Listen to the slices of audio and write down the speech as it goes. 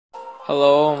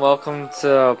Hello and welcome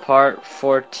to part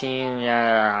 14.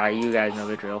 Yeah, you guys know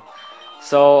the drill.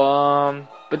 So,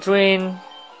 between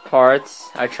parts,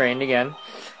 I trained again.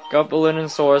 Got Balloon and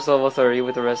Source level 30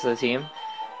 with the rest of the team.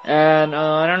 And,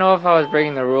 I don't know if I was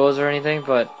breaking the rules or anything,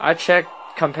 but I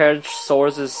compared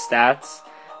Source's stats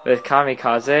with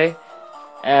Kamikaze,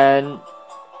 and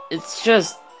it's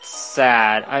just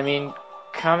sad. I mean,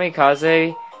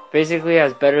 Kamikaze basically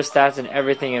has better stats in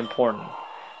everything important.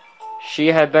 She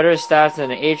had better stats in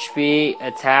HP,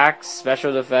 attack,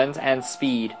 special defense, and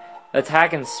speed.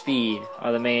 Attack and speed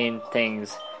are the main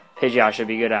things Pidgeot should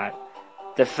be good at.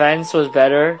 Defense was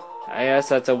better. I guess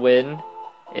that's a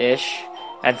win-ish.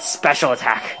 And special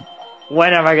attack.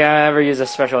 When am I gonna ever use a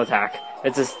special attack?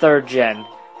 It's his 3rd gen.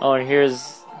 Oh, and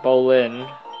here's Bolin.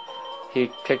 He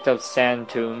picked up Sand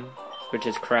Tomb, which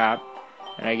is crap.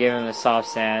 And I gave him the soft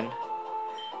sand.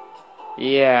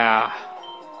 Yeah.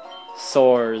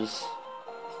 Soars.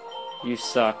 You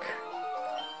suck.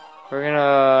 We're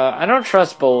gonna... I don't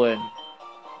trust Bolin.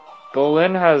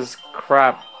 Bolin has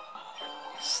crap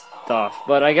stuff.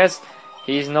 But I guess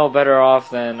he's no better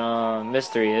off than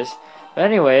Mystery is. But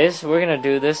anyways, we're gonna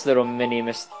do this little mini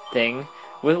thing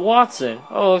with Watson.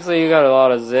 Oh, looks like you got a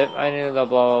lot of zip. I need the blah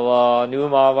blah blah. New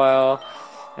mobile.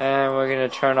 And we're gonna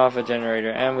turn off a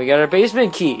generator. And we got a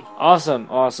basement key. Awesome,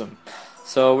 awesome.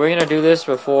 So we're gonna do this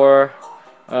before...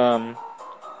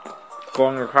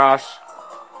 going across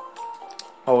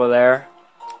over there.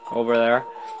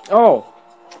 Oh,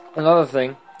 another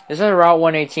thing. This is Route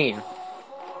 118.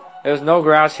 There's no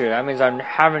grass here. That means I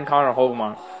haven't caught a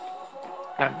Pokemon.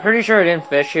 I'm pretty sure I didn't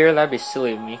fish here. That'd be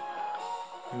silly of me.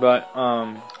 But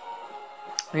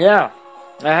yeah,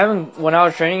 when I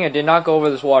was training, I did not go over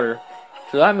this water.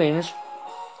 So that means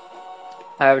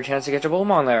I have a chance to catch a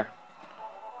Pokemon there.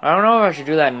 I don't know if I should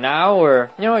do that now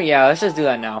or... You know what, yeah, let's just do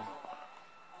that now.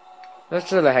 Let's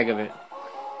do the heck of it.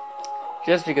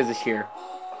 Just because it's here.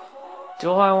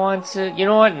 Do I want to... You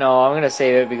know what? No, I'm gonna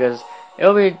save it because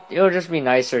it'll just be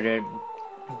nicer to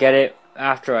get it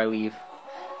after I leave.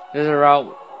 This is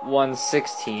Route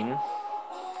 116.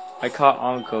 I caught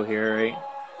Onko here, right?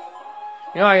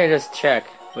 You know, I can just check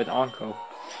with Onko.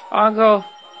 Onko,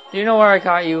 do you know where I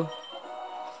caught you?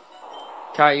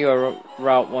 Caught you at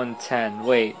Route 110.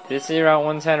 Wait, did it say Route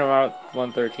 110 or Route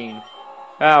 113?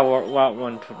 Ah, Route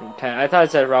 110. I thought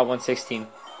it said Route 116.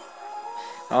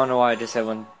 I don't know why I just said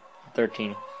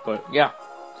 113. But, yeah.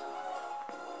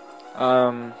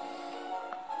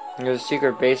 There's a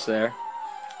secret base there.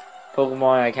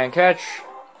 Pokemon I can't catch.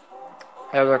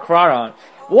 There's a Crawdon.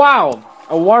 Wow!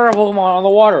 A water Pokemon on the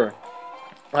water.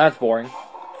 That's boring.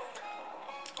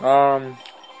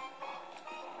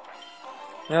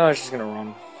 No, it's just gonna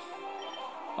run.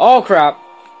 Oh crap!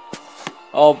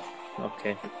 Oh,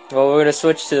 okay. Well, we're gonna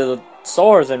switch to the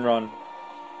Swords and run.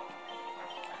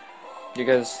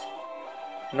 Because...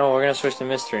 No, we're gonna switch to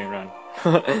Mystery and run.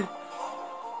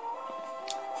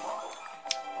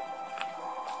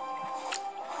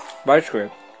 Vice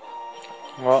grip.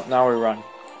 Well, now we run.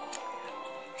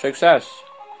 Success.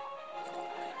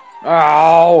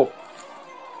 Ow!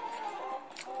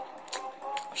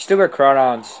 Stupid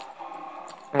Crawdons.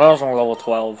 I was on level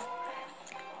 12.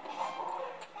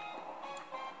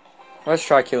 Let's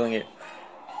try killing it.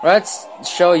 Let's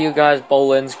show you guys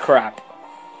Bolin's crap.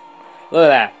 Look at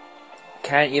that.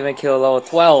 Can't even kill a level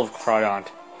 12 Crawdon.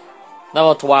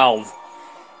 Level 12.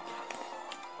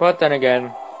 But then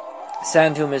again,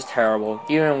 Sand Tomb is terrible.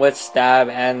 Even with Stab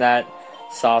and that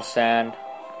soft sand.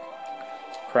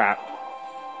 Crap.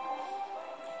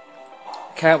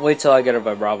 Can't wait till I get a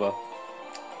Vibrava.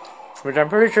 Which I'm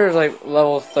pretty sure is like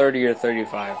level 30 or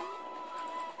 35.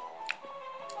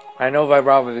 I know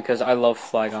Vibrava because I love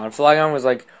Flygon. Flygon was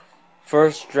like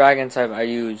first dragon type I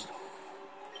used.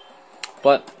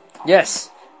 But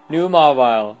yes, new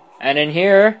mobile. And in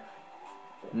here,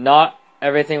 not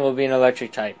everything will be an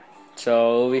electric type.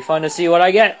 So it'll be fun to see what I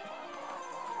get.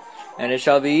 And it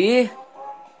shall be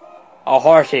a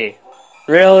Horsey.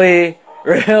 Really?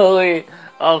 Really?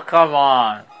 Oh, come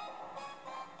on.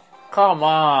 Come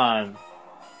on.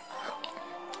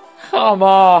 Come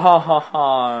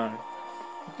on.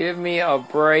 Give me a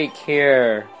break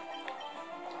here.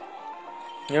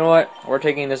 You know what? We're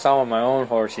taking this on with my own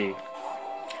Horsey.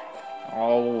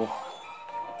 Oh.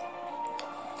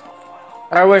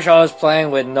 I wish I was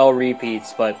playing with no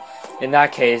repeats, but in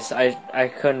that case, I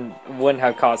wouldn't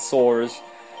have caught Sores.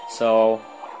 So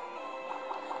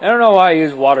I don't know why I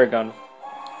used Water Gun.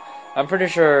 I'm pretty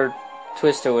sure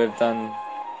Twister would have done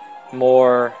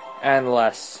more and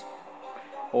less.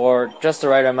 Or just the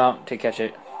right amount to catch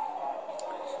it.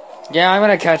 Yeah, I'm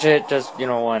gonna catch it, just, you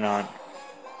know, why not?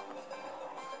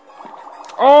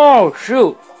 Oh,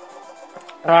 shoot!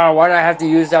 Why did I have to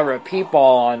use that repeat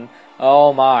ball on?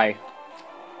 Oh my.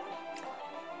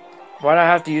 Why did I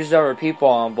have to use that repeat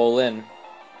ball on Bolin?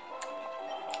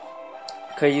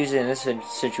 Could use it in this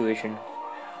situation.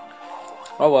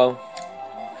 Oh well.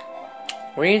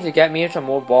 We need to get me some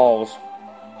more balls.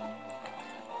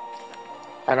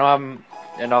 I don't have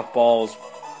enough balls.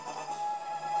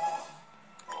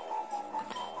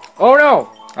 Oh no!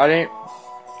 I didn't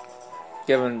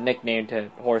give him a nickname to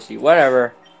Horsey.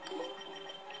 Whatever.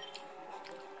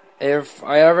 If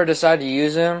I ever decide to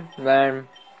use him, then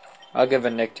I'll give a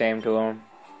nickname to him.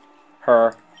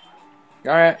 Her.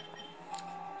 Alright.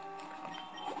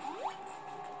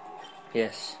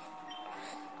 Yes.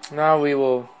 Now we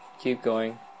will keep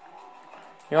going.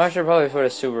 You know, I should probably put a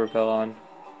super pill on.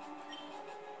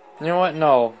 You know what?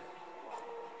 No.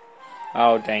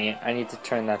 Oh, dang it. I need to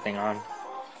turn that thing on.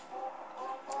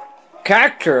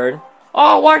 Cacturn?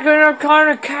 Oh, why couldn't I call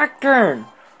it Cacturn?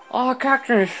 Oh,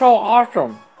 Cacturn is so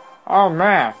awesome. Oh,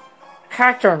 man.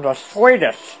 Cacturn's the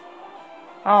sweetest.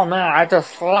 Oh, man, I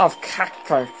just love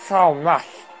Cacturn so much.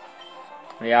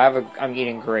 Yeah, I'm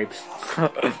eating grapes.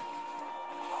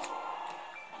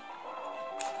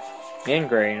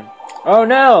 Ingrain. Oh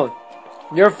no!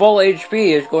 Your full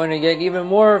HP is going to get even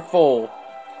more full.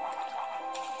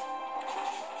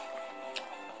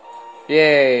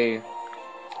 Yay.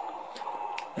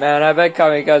 Man, I bet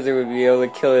Kamikaze would be able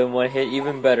to kill him one hit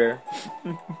even better.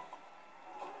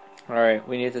 Alright,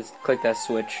 we need to click that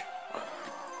switch.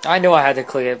 I knew I had to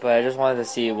click it, but I just wanted to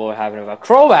see what would happen if a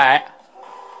Crobat.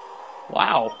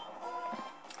 Wow.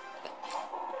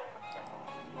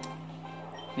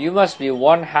 You must be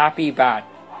one happy bat.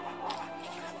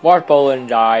 Watch Bolin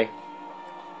die.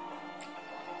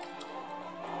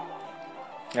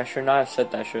 I should not have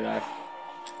said that, should I?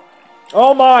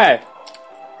 Oh my!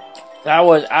 That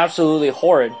was absolutely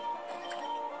horrid.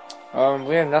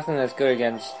 We have nothing that's good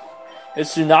against... If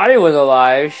Tsunade was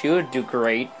alive, she would do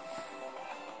great.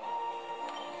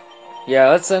 Yeah,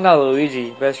 let's send out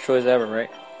Luigi. Best choice ever,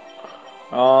 right?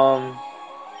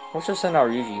 Let's just send out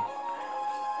Ryuji.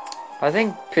 I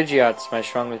think Pidgeot's my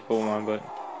strongest Pokemon, but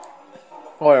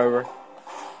whatever.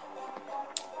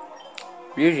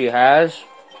 Ryuji has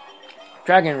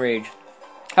Dragon Rage.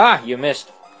 Ha! You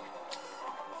missed.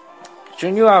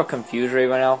 Shouldn't you have confused right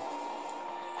by now?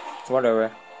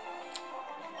 Whatever.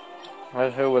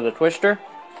 Let's hit with a Twister.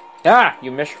 Ah!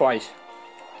 You missed twice.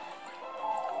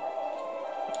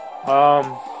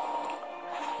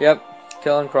 Yep.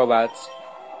 Killing Crobats.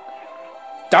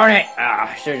 Darn it!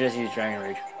 Ah, I should've just used Dragon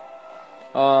Rage.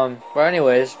 But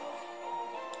anyways.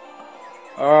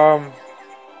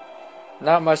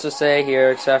 Not much to say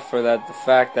here except for the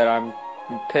fact that I'm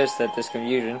pissed at this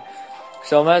confusion.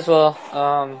 So I might as well,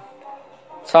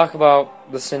 talk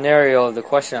about the scenario of the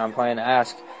question I'm planning to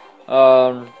ask.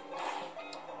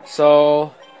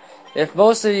 So, if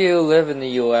most of you live in the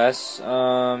US,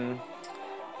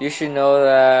 you should know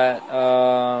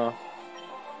that,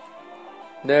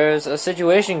 there's a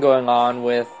situation going on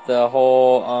with the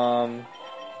whole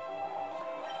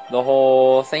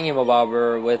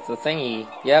thingy-mabobber with the thingy.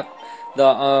 Yep.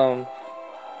 The,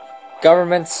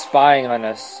 government spying on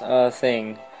us,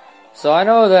 thing. So I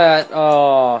know that,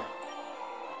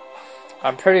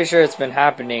 I'm pretty sure it's been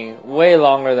happening way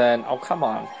longer than, oh come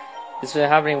on. It's been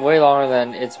happening way longer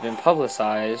than it's been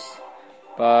publicized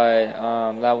by,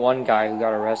 that one guy who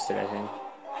got arrested, I think.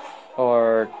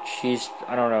 Or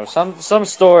I don't know, some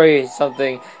story,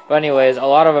 something. But anyways, a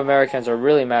lot of Americans are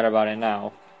really mad about it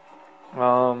now.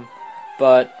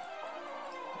 But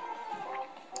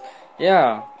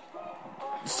yeah.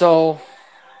 So,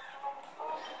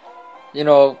 you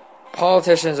know,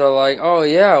 politicians are like, "Oh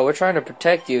yeah, we're trying to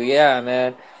protect you." Yeah,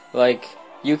 man. Like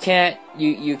you can't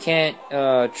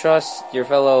trust your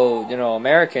fellow,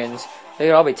 Americans. They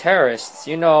could all be terrorists.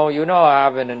 You know what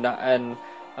happened on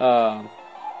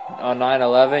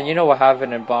 9/11. You know what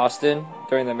happened in Boston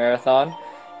during the marathon.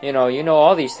 You know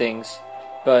all these things.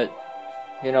 But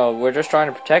we're just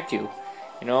trying to protect you.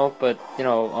 But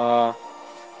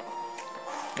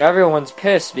everyone's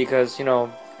pissed because you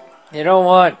don't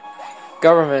want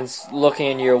governments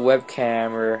looking in your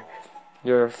webcam or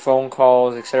your phone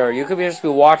calls, etc. You could just be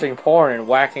watching porn and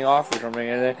whacking off or something,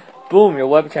 and then boom, your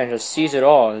webcam just sees it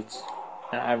all.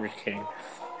 I'm just kidding.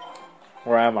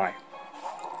 Where am I?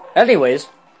 Anyways,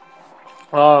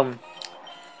 so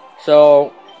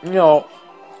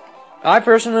I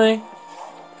personally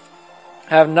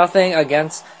have nothing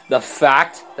against the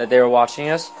fact that they were watching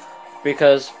us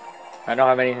because I don't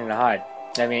have anything to hide.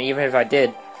 I mean, even if I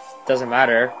did, it doesn't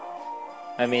matter.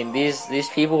 I mean, these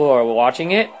people who are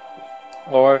watching it,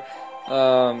 or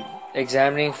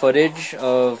examining footage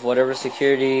of whatever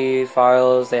security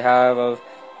files they have of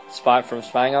Spot from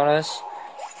spying on us.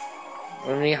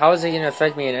 I mean, how is it going to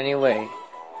affect me in any way?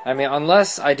 I mean,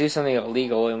 unless I do something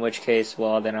illegal, in which case,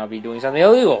 well, then I'll be doing something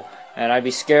illegal, and I'd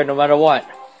be scared no matter what.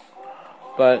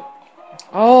 But,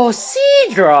 oh,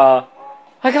 Seadra!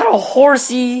 I got a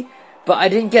horsey, but I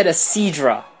didn't get a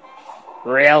Seadra.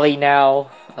 Really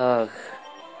now? Ugh.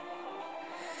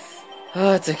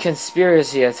 Oh, it's a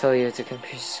conspiracy, I tell you, it's a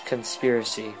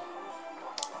conspiracy.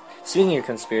 Speaking of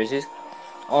conspiracies,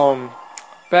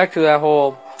 back to that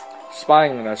whole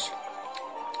spying on us.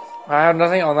 I have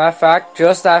nothing on that fact,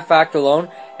 just that fact alone,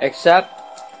 except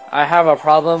I have a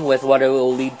problem with what it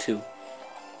will lead to.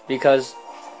 Because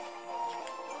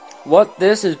what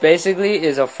this is basically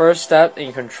is a first step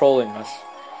in controlling us.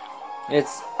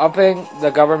 It's upping the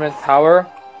government power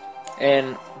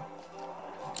and,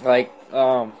 like,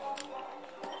 you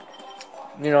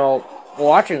know,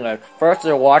 watching us. First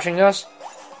they're watching us,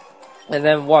 and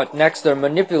then what? Next they're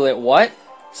manipulate what?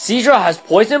 Seadra has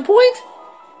poison point?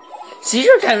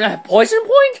 Seadra can have poison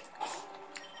point?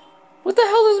 What the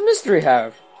hell does Mystery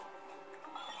have?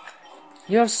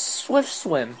 You have Swift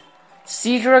Swim.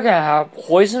 Seadra can have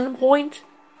poison point?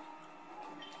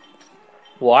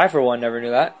 Well, I for one never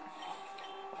knew that.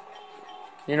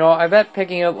 You know, I bet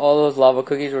picking up all those lava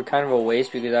cookies were kind of a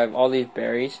waste because I have all these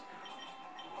berries.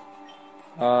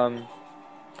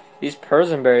 These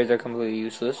Persian berries are completely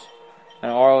useless.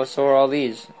 And so are all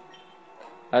these.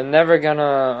 I'm never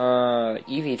gonna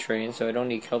EV train, so I don't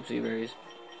need Kelpsy berries.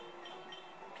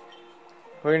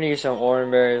 We're gonna use some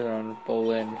orange berries on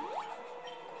Bolin.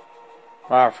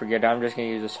 Ah, forget it. I'm just gonna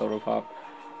use a soda pop.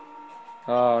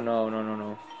 Oh,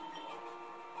 no.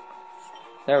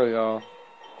 There we go.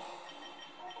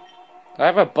 I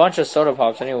have a bunch of soda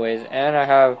pops anyways, and I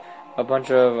have a bunch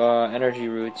of energy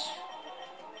roots.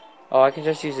 Oh, I can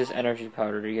just use this energy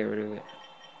powder to get rid of it.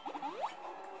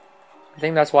 I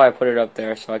think that's why I put it up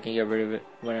there, so I can get rid of it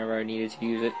whenever I needed to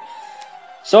use it.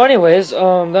 So anyways,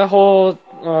 that whole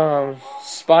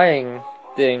spying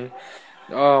thing,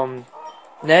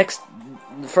 next,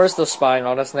 first they'll spying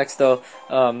on us, next they'll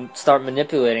start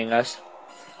manipulating us,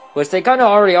 which they kind of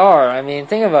already are. I mean,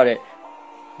 think about it.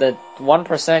 The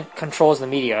 1% controls the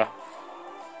media.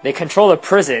 They control the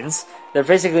prisons. They're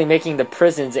basically making the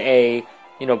prisons a,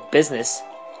 you know, business.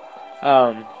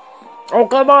 Oh,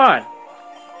 come on!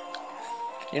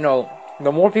 You know,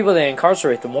 the more people they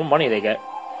incarcerate, the more money they get.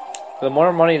 The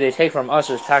more money they take from us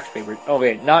as taxpayers.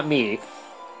 Okay, not me.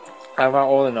 I'm not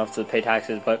old enough to pay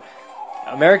taxes, but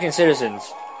American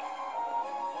citizens.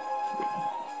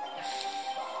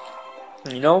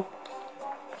 You know?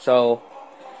 So,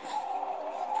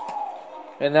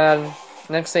 and then,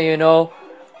 next thing you know,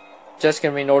 just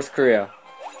gonna be North Korea.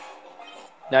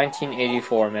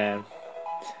 1984, man.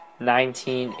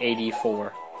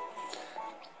 1984.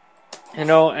 You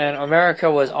know, and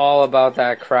America was all about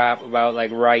that crap, about,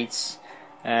 like, rights,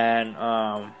 and,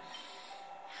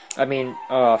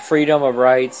 freedom of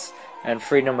rights, and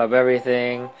freedom of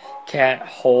everything. Can't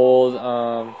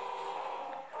have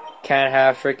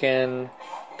freaking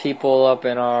people up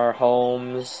in our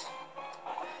homes,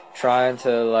 trying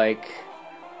to, like,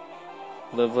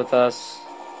 live with us,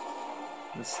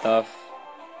 and stuff.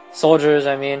 Soldiers,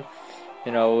 I mean,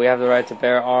 you know, we have the right to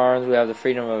bear arms, we have the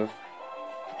freedom of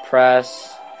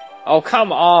press. Oh,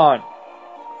 come on!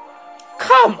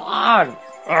 Come on!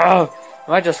 Ugh. I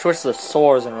might just switch to the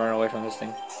swords and run away from this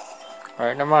thing.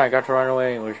 Alright, never mind, I got to run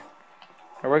away anyways.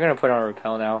 We're gonna put on a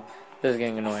repel now. This is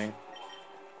getting annoying.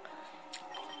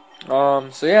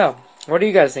 So yeah, what do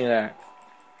you guys think of that?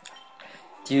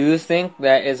 Do you think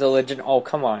that is a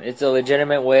it's a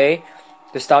legitimate way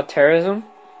to stop terrorism?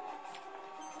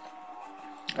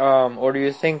 Or do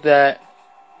you think that...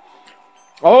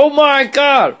 Oh my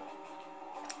god!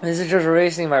 This is just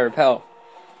erasing my repel.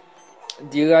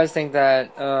 Do you guys think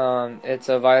that, it's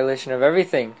a violation of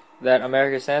everything that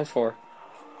America stands for?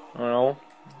 I don't know.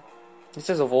 It's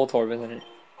just a Voltorb, isn't it?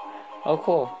 Oh,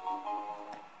 cool.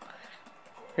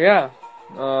 Yeah.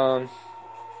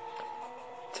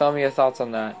 Tell me your thoughts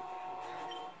on that.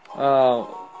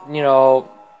 You know,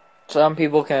 some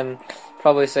people can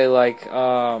probably say, like,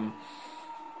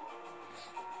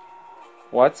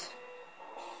 what?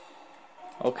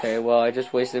 Okay, well, I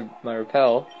just wasted my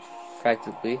repel,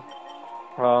 practically.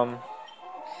 You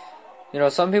know,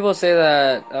 some people say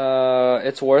that,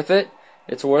 it's worth it.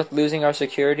 It's worth losing our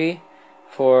security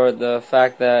for the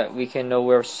fact that we can know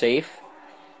we're safe.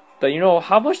 But, you know,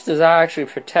 how much does that actually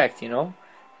protect, you know?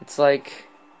 It's like...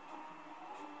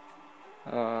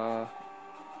 I'm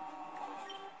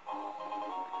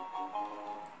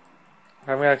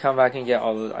gonna come back and get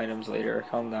all those items later.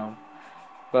 Calm down.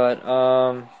 But,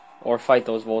 or fight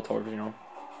those Voltorbs, you know.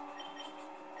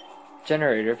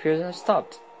 Generator appears to have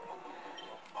stopped.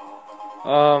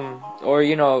 Or,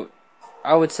 you know,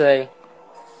 I would say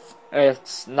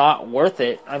it's not worth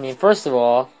it. I mean, first of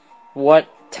all, what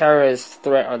terrorist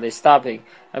threat are they stopping?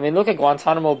 I mean, look at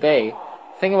Guantanamo Bay.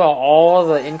 Think about all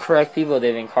the incorrect people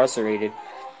they've incarcerated.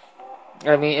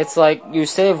 I mean, it's like you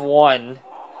save one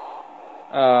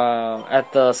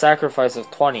at the sacrifice of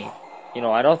 20. You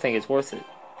know, I don't think it's worth it.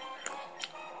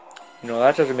 You know,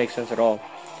 that doesn't make sense at all.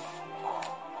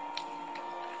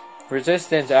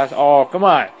 Resistance asks, oh, come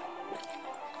on.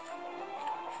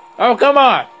 Oh, come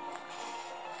on!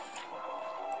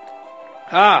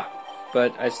 Ah!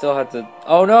 But I still have to...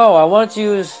 Oh no, I want to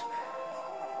use...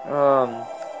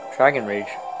 Dragon Rage.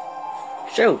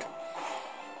 Shoot!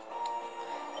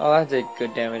 Oh, that did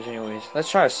good damage anyways.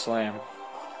 Let's try a Slam.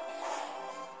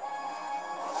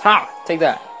 Ha! Take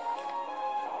that.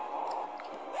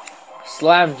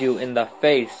 Slammed you in the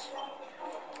face.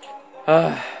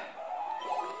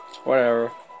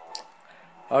 Whatever.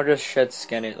 I'll just shed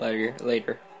skin it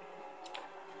later.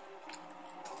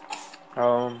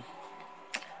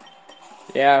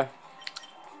 Yeah.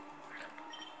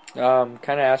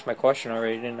 Kinda asked my question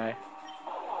already, didn't I?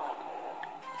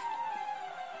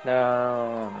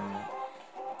 No.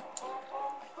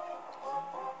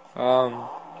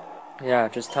 Yeah,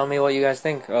 just tell me what you guys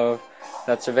think of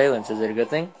that surveillance. Is it a good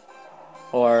thing?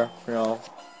 Or, you know,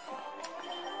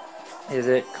 is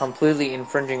it completely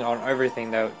infringing on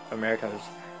everything that America's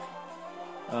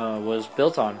was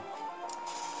built on?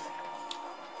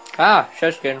 Ah,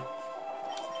 Shedskin.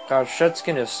 God,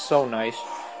 Shedskin is so nice.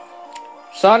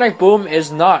 Sonic Boom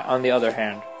is not, on the other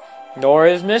hand. Nor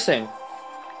is Missing.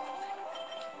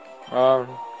 Soda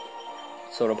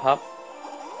Pop.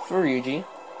 For Ryuji.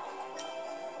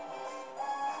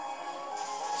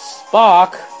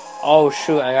 Spock. Oh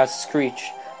shoot, I got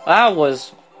Screech. That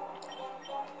was...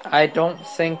 I don't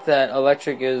think that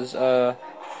Electric is a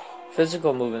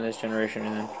physical move in this generation.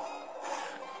 And then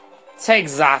take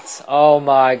that! Oh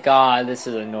my god, this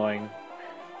is annoying.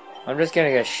 I'm just gonna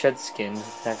get Shedskin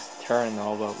next turn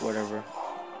though, but whatever.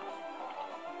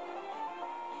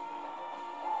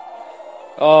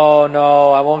 Oh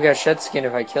no, I won't get Shedskin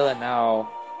if I kill it now.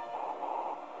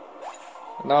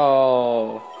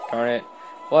 No, darn it.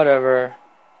 Whatever.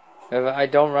 If I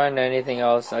don't run anything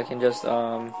else, I can just,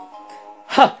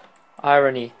 ha!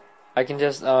 Irony. I can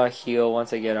just, heal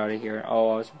once I get out of here.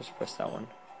 Oh, I was supposed to press that one.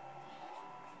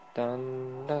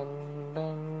 Dun, dun,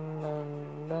 dun,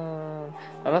 dun, dun.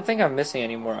 I don't think I'm missing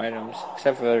any more items,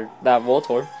 except for that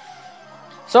Voltorb.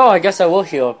 So, I guess I will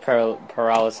heal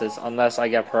paralysis, unless I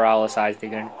get paralyzed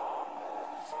again.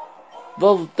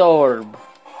 Voltorb.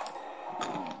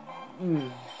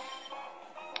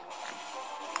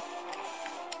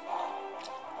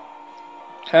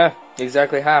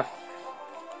 Exactly half.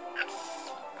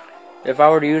 If I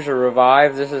were to use a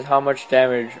revive, this is how much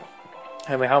damage,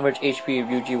 how much HP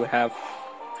Ryuji would have.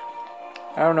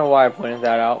 I don't know why I pointed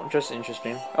that out, just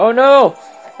interesting. Oh no!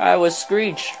 I was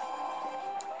Screech!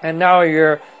 And now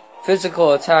your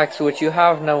physical attacks, which you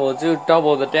have now, will do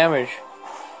double the damage.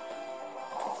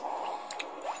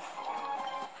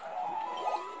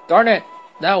 Darn it!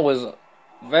 That was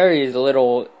very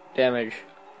little damage.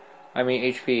 I mean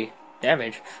HP.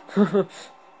 Damage.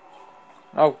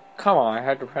 Oh, come on, I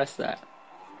had to press that.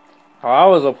 Oh, that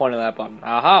was the point of that button.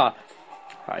 Aha!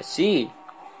 I see.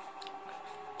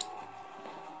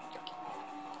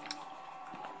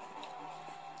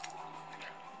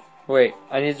 Wait,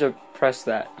 I need to press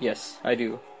that. Yes, I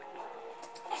do.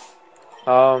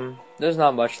 There's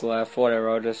not much left. Whatever,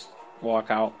 I'll just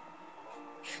walk out.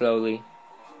 Slowly.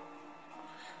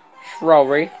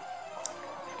 Slowly.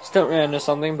 Still ran into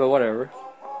something, but whatever.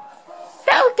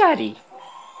 Oh, Daddy!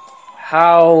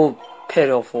 How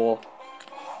pitiful.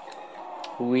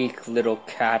 Weak little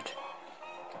cat.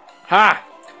 Ha!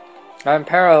 I'm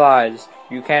paralyzed.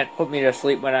 You can't put me to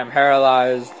sleep when I'm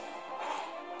paralyzed.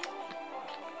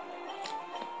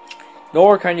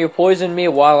 Nor can you poison me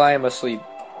while I am asleep.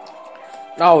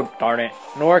 Oh, darn it.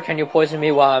 Nor can you poison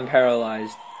me while I'm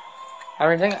paralyzed.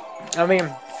 I mean,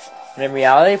 in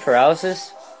reality,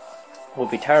 paralysis would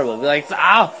be terrible. It'd be like,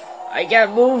 ow! I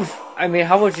can't move! I mean,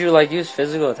 how would you, like, use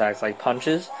physical attacks? Like,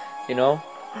 punches? You know?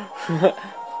 I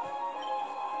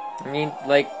mean,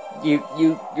 like,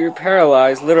 you're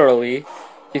paralyzed, literally.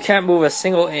 You can't move a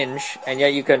single inch, and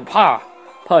yet you can,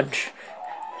 punch.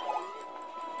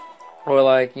 Or,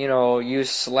 like, you know,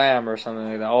 use slam or something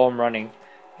like that. Oh, I'm running.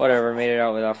 Whatever, made it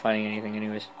out without finding anything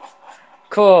anyways.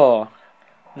 Cool.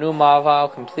 New mob file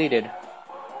completed.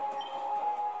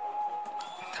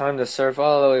 Time to surf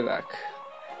all the way back.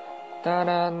 Da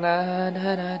da da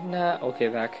da da da. Okay,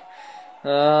 back.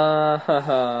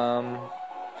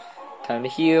 Time to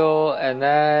heal, and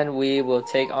then we will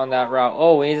take on that route.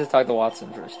 Oh, we need to talk to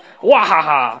Watson first.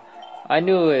 Wahaha! I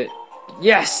knew it.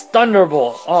 Yes,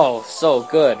 Thunderbolt. Oh, so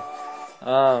good.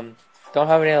 Don't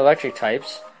have any electric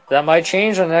types. That might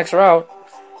change on the next route.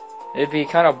 It'd be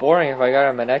kind of boring if I got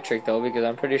a Manectric though, because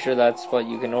I'm pretty sure that's what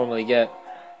you can normally get.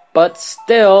 But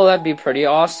still, that'd be pretty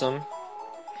awesome.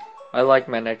 I like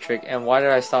Manectric. And why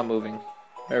did I stop moving?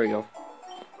 There we go.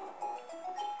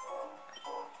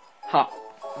 Ha.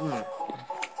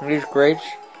 These grapes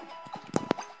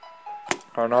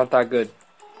are not that good.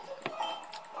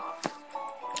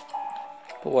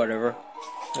 But whatever.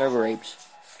 They're grapes.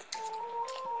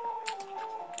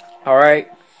 Alright.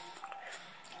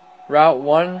 Route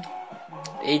 1,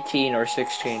 18 or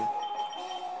 16.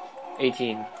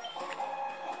 18.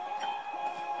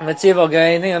 Let's see if I'll get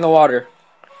anything in the water.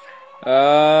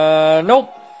 Nope.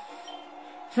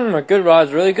 A good rod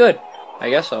is really good.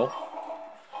 I guess so.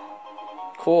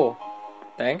 Cool.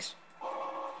 Thanks.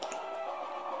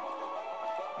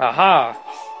 Aha!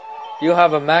 You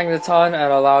have a Magneton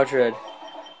and a Loudred.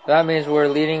 That means we're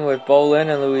leading with Bolin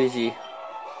and Luigi.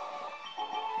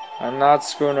 I'm not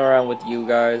screwing around with you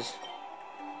guys.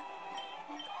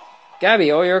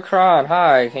 Gabby, oh, you're crying.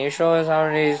 Hi, can you show us how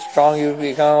many strong you've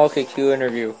become? Okay, Q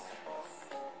interview.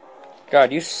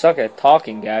 God, you suck at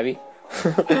talking, Gabby.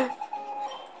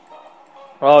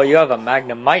 Oh, you have a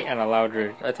Magnemite and a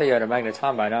Loudred. I thought you had a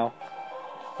Magneton by now.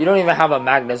 You don't even have a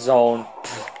Magnezone.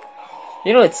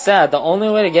 You know, it's sad. The only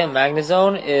way to get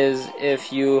Magnezone is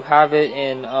if you have it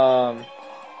in,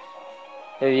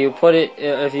 if you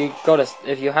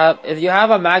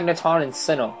have a Magneton in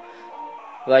Sinnoh.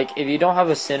 Like, if you don't have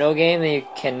a Sinnoh game, then you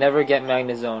can never get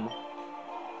Magnezone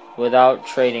without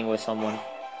trading with someone.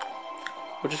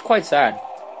 Which is quite sad.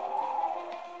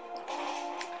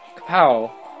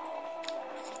 Kapow.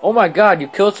 Oh my god, you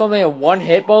killed something in one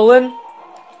hit, Bolin?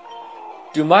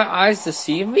 Do my eyes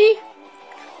deceive me?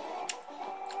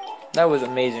 That was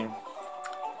amazing.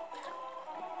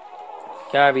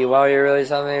 Gabby, wow, you're really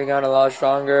something. You got a lot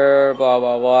stronger. Blah,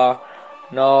 blah, blah.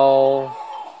 No.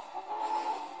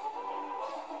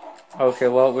 Okay,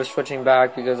 well, we're switching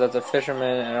back because that's a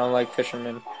fisherman, and I don't like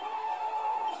fishermen.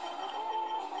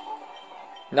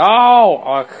 No!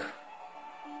 Ugh.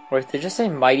 Wait, did you just say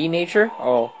mighty nature?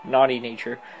 Oh, naughty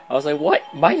nature. I was like, what?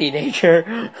 Mighty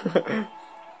nature?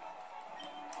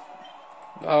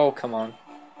 Oh, come on.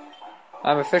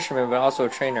 I'm a fisherman, but also a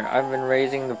trainer. I've been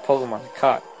raising the Pokemon I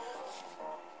caught.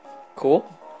 Cool.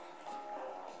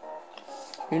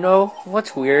 You know,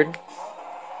 what's weird?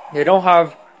 They don't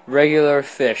have regular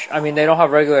fish. I mean, they don't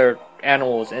have regular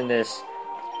animals in this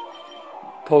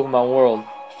Pokemon world.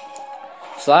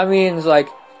 So that means, like,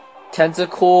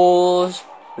 tentacles,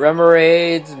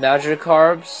 Remoraid's,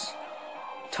 Magikarps,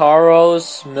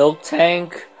 Taros, Milk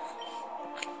Tank.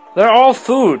 They're all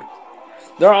food.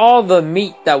 They're all the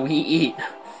meat that we eat.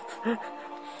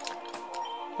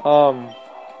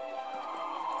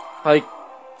 Like,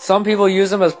 some people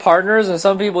use them as partners, and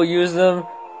some people use them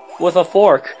with a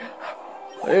fork.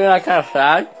 Isn't that kind of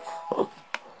sad?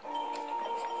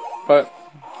 But,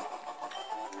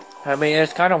 I mean,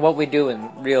 it's kind of what we do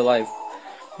in real life.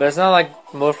 But it's not like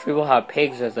most people have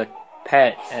pigs as a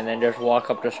pet, and then just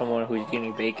walk up to someone who's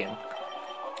eating bacon.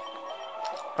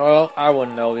 Well, I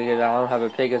wouldn't know, because I don't have a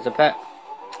pig as a pet.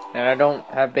 And I don't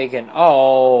have bacon.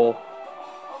 Oh!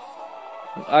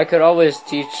 I could always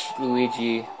teach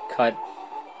Luigi cut.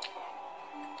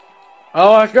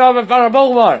 Oh, I still haven't found a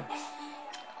Pokemon!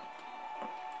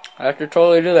 I have to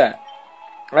totally do that.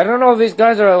 I don't know if these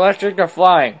guys are electric or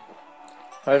flying.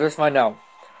 Let's just find out.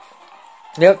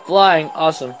 Yep, flying.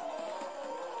 Awesome.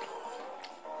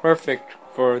 Perfect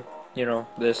for, you know,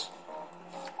 this.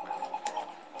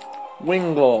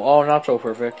 Wingull. Oh, not so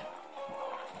perfect.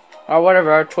 Oh,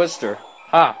 whatever. Twister.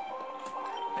 Ha.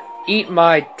 Eat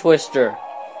my Twister.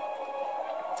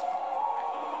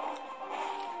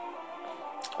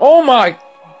 Oh my!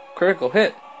 Critical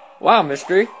hit. Wow,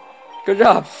 Mystery. Good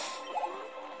job.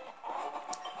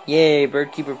 Yay,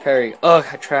 Birdkeeper Perry. Ugh,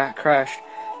 I crashed.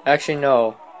 Actually,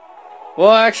 no.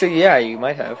 Well, actually, yeah, you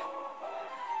might have.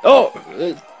 Oh!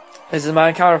 This is my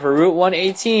encounter for Route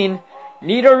 118.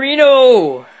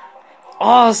 Nidorino!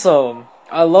 Awesome!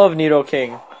 I love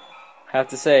Nidoking. I have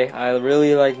to say, I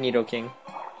really like Nidoking.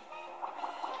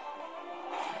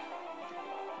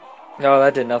 No,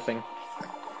 that did nothing.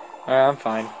 Alright, I'm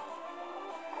fine.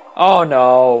 Oh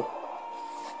no!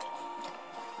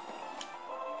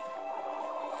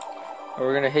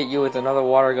 We're gonna hit you with another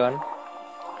water gun.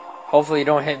 Hopefully you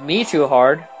don't hit me too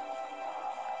hard.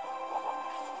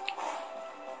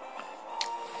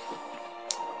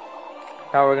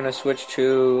 Now we're gonna switch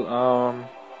to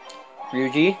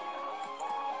Ryuji,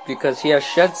 because he has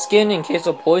Shed Skin in case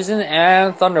of poison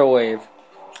and Thunder Wave.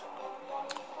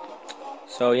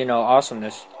 So, you know,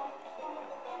 awesomeness.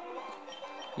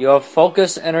 You have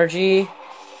Focus Energy,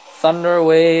 Thunder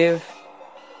Wave,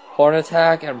 Horn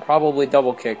Attack, and probably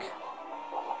Double Kick.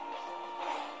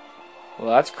 Well,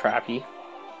 that's crappy.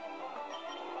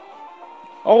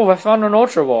 Oh, I found an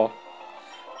Ultra Ball.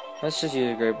 Let's just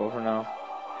use a Great Ball for now.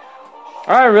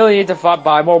 I really need to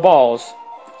buy more balls.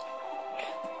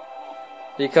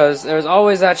 Because there's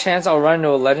always that chance I'll run into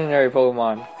a legendary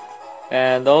Pokemon.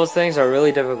 And those things are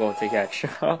really difficult to catch.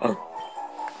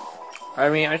 I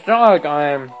mean, it's not like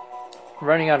I'm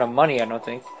running out of money, I don't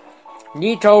think.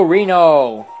 Nito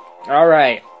Reno!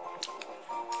 Alright.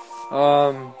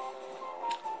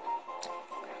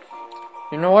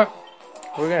 You know what?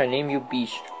 We're gonna name you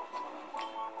Beast.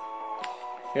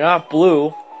 You're not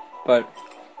blue, but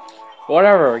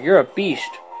whatever, you're a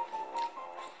beast.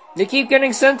 They keep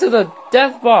getting sent to the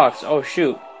death box. Oh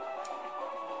shoot.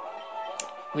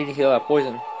 We need to heal that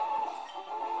poison.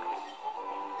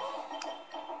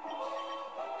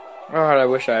 God, I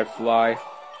wish I had fly.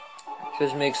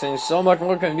 Just makes things so much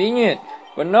more convenient.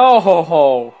 But no ho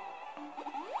ho.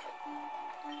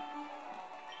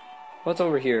 What's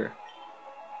over here?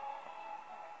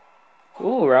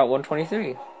 Ooh, Route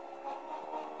 123.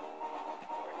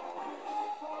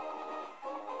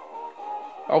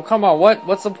 Oh, come on,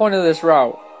 what's the point of this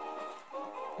route?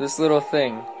 This little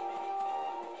thing.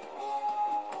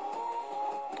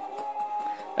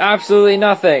 Absolutely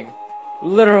nothing.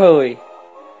 Literally.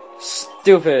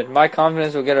 Stupid. My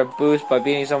confidence will get a boost by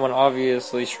beating someone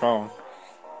obviously strong.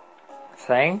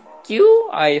 Thank you,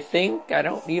 I think. I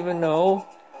don't even know.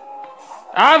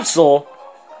 Absol!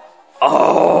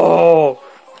 Oh!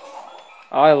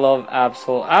 I love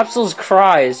Absol. Absol's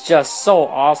cry is just so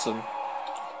awesome.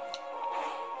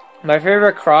 My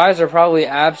favorite cries are probably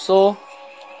Absol,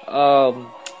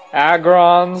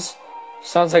 Agrons,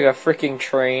 sounds like a freaking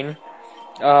train,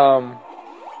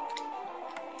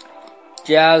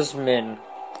 Jasmine,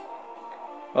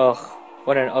 ugh,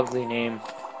 what an ugly name,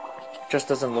 just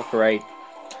doesn't look right,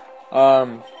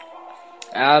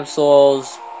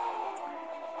 Absol's,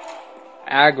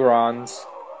 Agrons,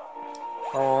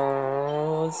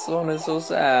 oh, this one is so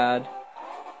sad.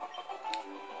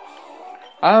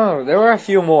 I don't know, there were a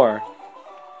few more,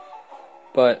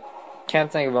 but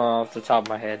can't think of them off the top of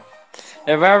my head.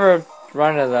 If I ever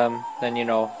run into them, then you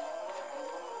know,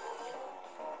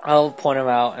 I'll point them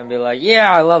out and be like,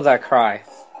 yeah, I love that cry.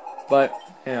 But,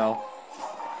 you know,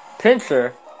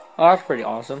 Pinsir, oh, that's pretty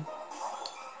awesome.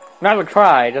 Not a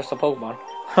cry, just a Pokemon.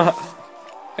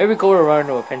 It'd be cool to run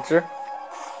into a Pinsir,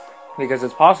 because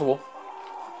it's possible.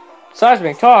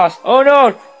 Seismic Toss, oh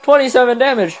no, 27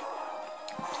 damage.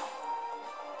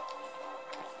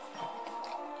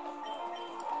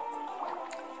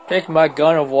 Take my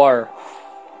gun of water.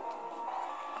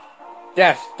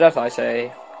 Death, death, I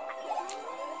say.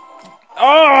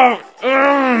 Oh!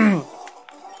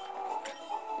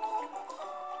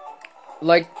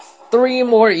 Like 3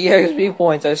 more EXP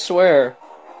points, I swear.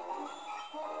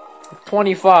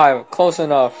 25, close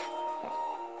enough.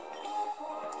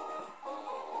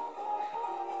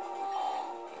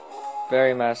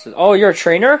 Berry Masters. Oh, you're a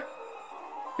trainer?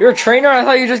 You're a trainer? I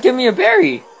thought you just give me a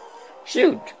berry.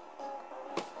 Shoot.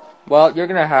 Well, you're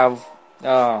gonna have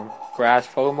grass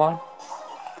Pokemon.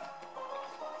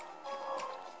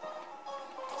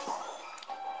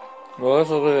 Well, this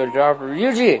will be a job for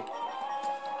Ryuji.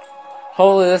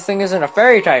 Hopefully this thing isn't a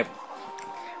fairy type.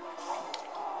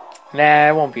 Nah,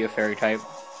 it won't be a fairy type.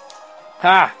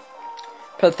 Ha!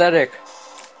 Pathetic.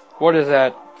 What is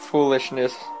that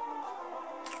foolishness?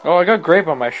 Oh, I got grape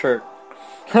on my shirt.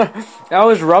 I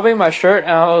was rubbing my shirt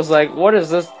and I was like, what is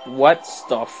this wet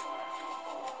stuff?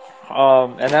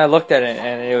 And I looked at it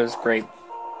and it was grape.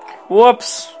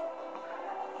 Whoops.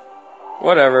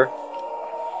 Whatever.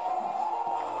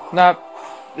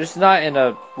 It's not in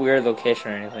a weird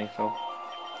location or anything, so.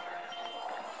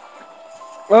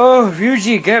 Oh,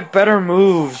 Ryuji, get better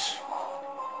moves.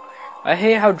 I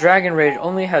hate how Dragon Rage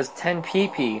only has 10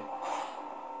 PP.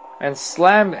 And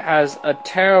Slam has a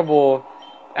terrible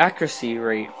accuracy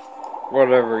rate.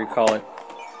 Whatever you call it.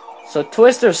 So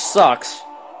Twister sucks.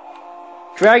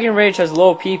 Dragon Rage has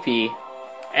low PP.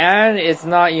 And it's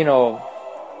not, you know...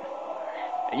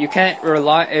 You can't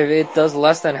rely... If it does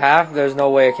less than half, there's no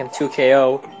way it can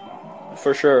 2KO.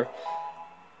 For sure.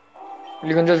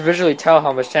 You can just visually tell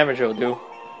how much damage it'll do.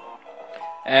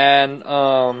 And,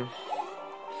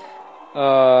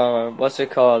 what's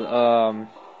it called?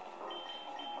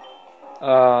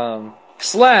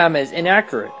 Slam is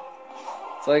inaccurate.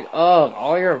 It's like, ugh,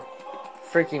 all your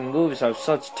freaking moves have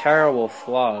such terrible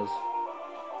flaws.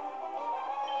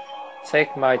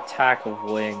 Take my attack of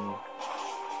wing.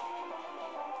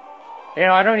 You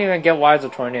know, I don't even get why it's a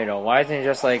tornado. Why isn't it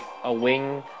just like a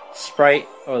wing sprite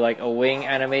or like a wing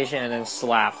animation and then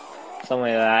slap? Something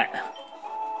like that.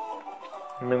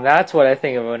 I mean, that's what I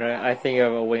think of when I think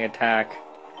of a wing attack.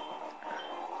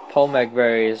 Pomek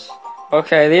berries.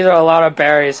 Okay, these are a lot of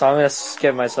berries, so I'm gonna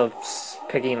skip myself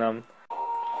picking them.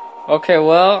 Okay,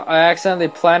 well, I accidentally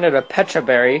planted a pecha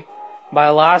berry.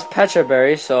 My last pecha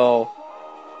berry, so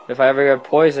if I ever get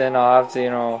poisoned, I'll have to,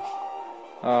 you know,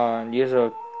 use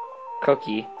a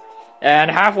cookie.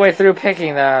 And halfway through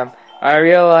picking them, I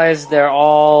realized they're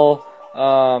all,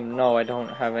 no, I don't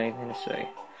have anything to say.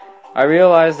 I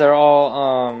realized they're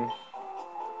all,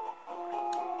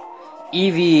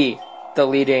 EV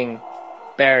deleting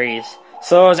berries.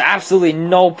 So there was absolutely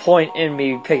no point in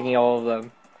me picking all of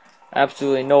them.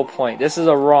 Absolutely no point. This is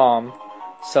a ROM,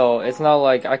 so it's not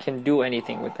like I can do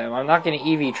anything with them. I'm not gonna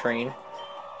EV train.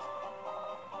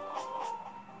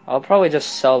 I'll probably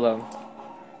just sell them.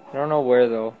 I don't know where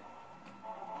though.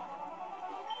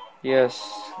 Yes.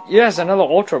 Yes, another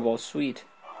Ultra Ball. Sweet.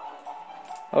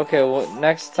 Okay, well,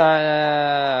 next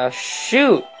time...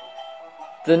 shoot!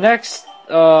 The next,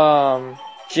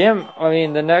 gym... I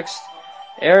mean, the next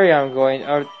area I'm going...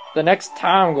 or the next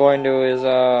town I'm going to is,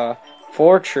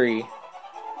 Fortree.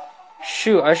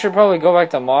 Shoot, I should probably go back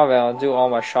to Marvel and do all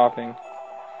my shopping.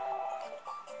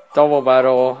 Double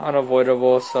battle,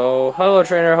 unavoidable, so... Hello,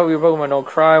 trainer, hope your Pokemon don't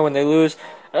cry when they lose.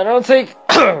 I don't think...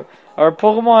 our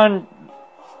Pokemon...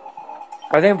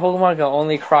 I think Pokemon can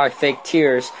only cry fake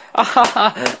tears.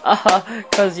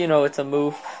 Because, you know, it's a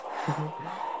move.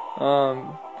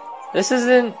 This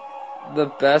isn't the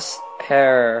best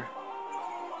pair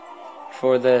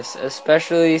for this,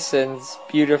 especially since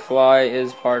Beautifly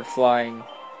is part flying.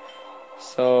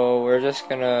 So we're just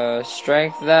gonna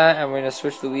strength that, and we're gonna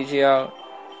switch the Luigi out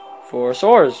for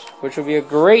Swords, which will be a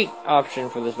great option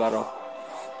for this battle.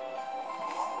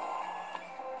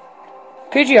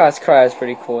 Pidgeot's cry is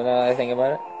pretty cool now that I think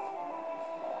about it.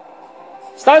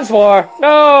 Stun Spore!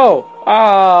 No!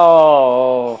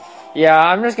 Oh! Yeah,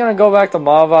 I'm just gonna go back to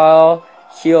Mavile,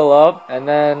 heal up, and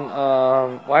then,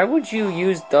 why would you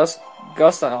use Gust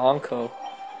on Onko?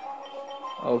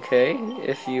 Okay,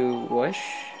 if you wish.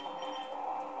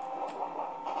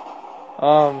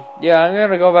 Yeah, I'm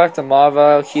gonna go back to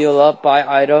Mavile, heal up, buy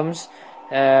items,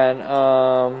 and,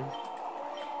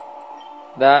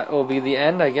 that will be the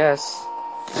end, I guess.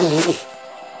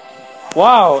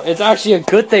 Wow, it's actually a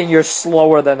good thing you're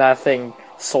slower than that thing,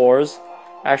 Soars.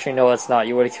 Actually, no, it's not.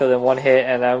 You would have killed in one hit,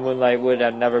 and that Moonlight would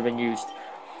have never been used.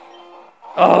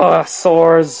 Ugh,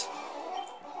 Soars.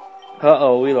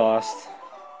 Uh-oh, we lost.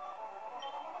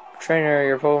 Trainer,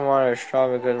 your Pokemon are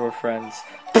strong because we're friends.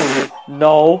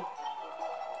 No.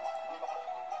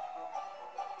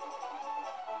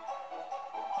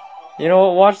 You know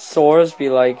what? Watch Soars be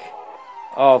like...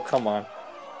 Oh, come on.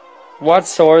 Watch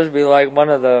Soars be like one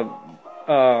of the,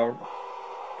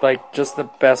 like, just the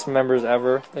best members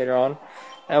ever later on.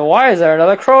 And why is there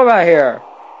another Crobat here?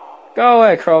 Go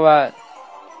away, Crobat.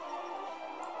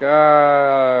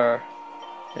 Grrr.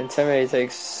 Intimidate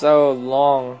takes so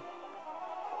long.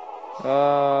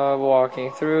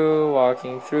 Walking through.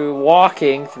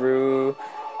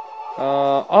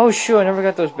 Oh shoot, I never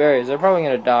got those berries. They're probably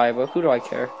gonna die, but who do I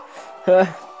care?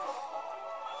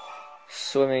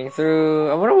 Swimming through.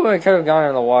 I wonder what I could have gone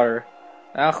in the water.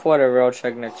 Ah, whatever. I'll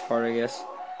check next part, I guess.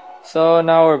 So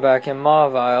now we're back in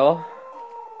Mavile.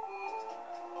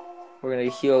 We're gonna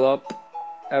heal up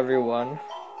everyone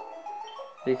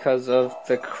because of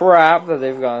the crap that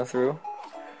they've gone through.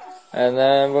 And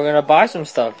then we're gonna buy some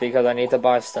stuff because I need to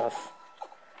buy stuff.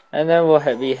 And then we'll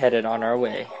be headed on our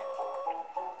way.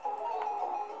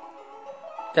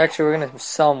 Actually, we're gonna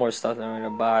sell more stuff than we're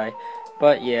gonna buy.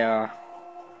 But yeah.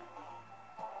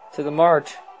 To the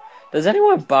mart. Does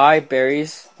anyone buy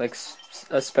berries? Like,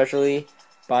 especially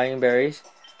buying berries?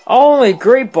 Only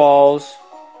Great Balls!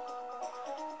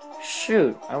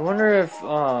 Shoot, I wonder if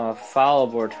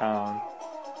Falibor Town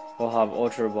will have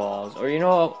Ultra Balls. Or you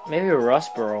know, maybe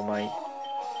Rustboro might.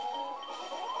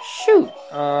 Shoot!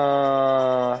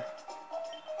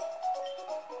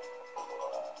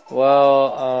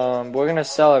 Well, we're gonna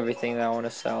sell everything that I want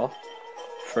to sell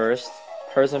first.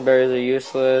 Person berries are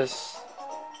useless.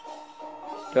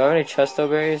 Do I have any Chesto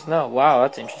berries? No. Wow,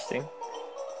 that's interesting.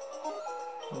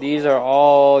 These are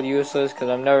all useless because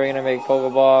I'm never gonna make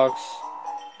Pokebox.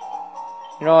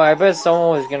 You know, I bet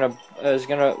someone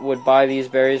would buy these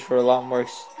berries for a lot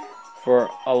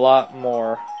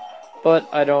more, but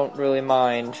I don't really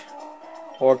mind.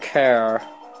 or care.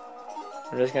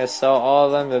 I'm just gonna sell all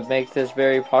of them to make this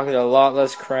berry pocket a lot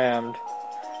less crammed.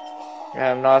 And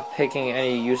I'm not picking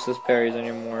any useless berries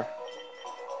anymore,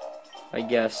 I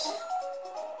guess.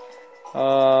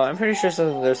 I'm pretty sure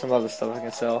there's some other stuff I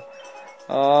can sell.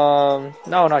 No,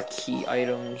 not key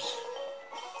items.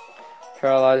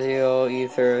 Paralyze heal,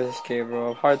 ether, escape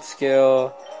rope, heart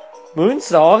skill,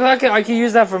 moonstalk. I can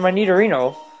use that for my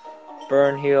Nidorino.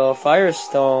 Burn heal,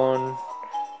 firestone.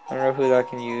 I don't know who that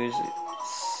can use.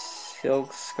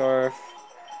 Silk scarf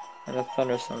and a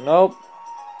thunderstone. Nope.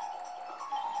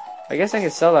 I guess I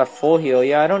can sell that full heal.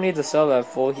 Yeah, I don't need to sell that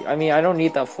full heal. I mean, I don't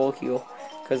need that full heal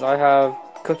because I have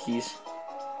cookies.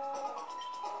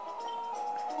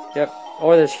 Yep.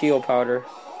 Or this heal powder.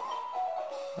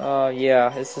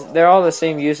 Yeah, they're all the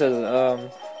same use as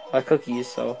my cookies.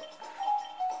 So,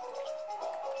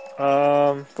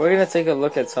 we're gonna take a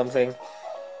look at something.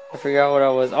 I forgot what I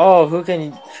was. Oh, who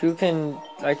can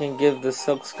I can give the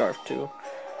silk scarf to?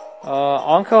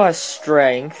 Anko has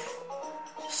strength.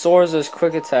 Soars is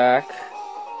quick attack.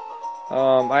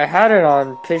 I had it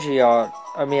on Pidgeot.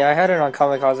 I mean, I had it on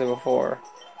Kamikaze before.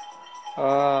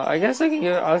 I guess I'll give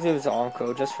it to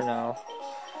Anko just for now,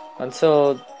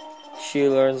 until she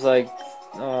learns like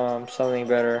something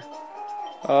better.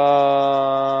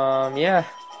 Yeah.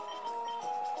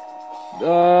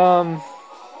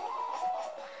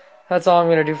 That's all I'm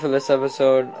gonna do for this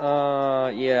episode.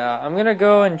 Yeah, I'm gonna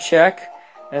go and check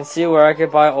and see where I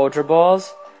could buy Ultra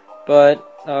Balls, but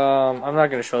I'm not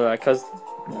gonna show that because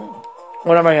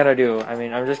what am I gonna do? I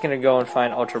mean, I'm just gonna go and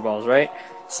find Ultra Balls, right?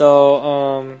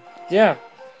 So, yeah.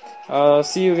 I'll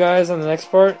see you guys on the next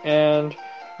part, and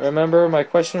remember, my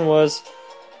question was,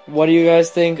 what do you guys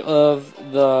think of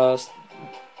the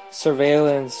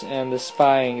surveillance and the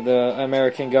spying the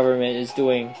American government is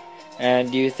doing?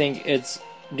 And do you think it's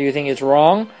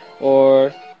wrong,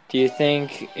 or do you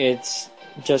think it's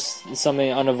just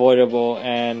something unavoidable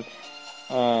and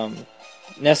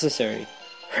necessary?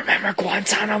 Remember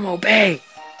Guantanamo Bay!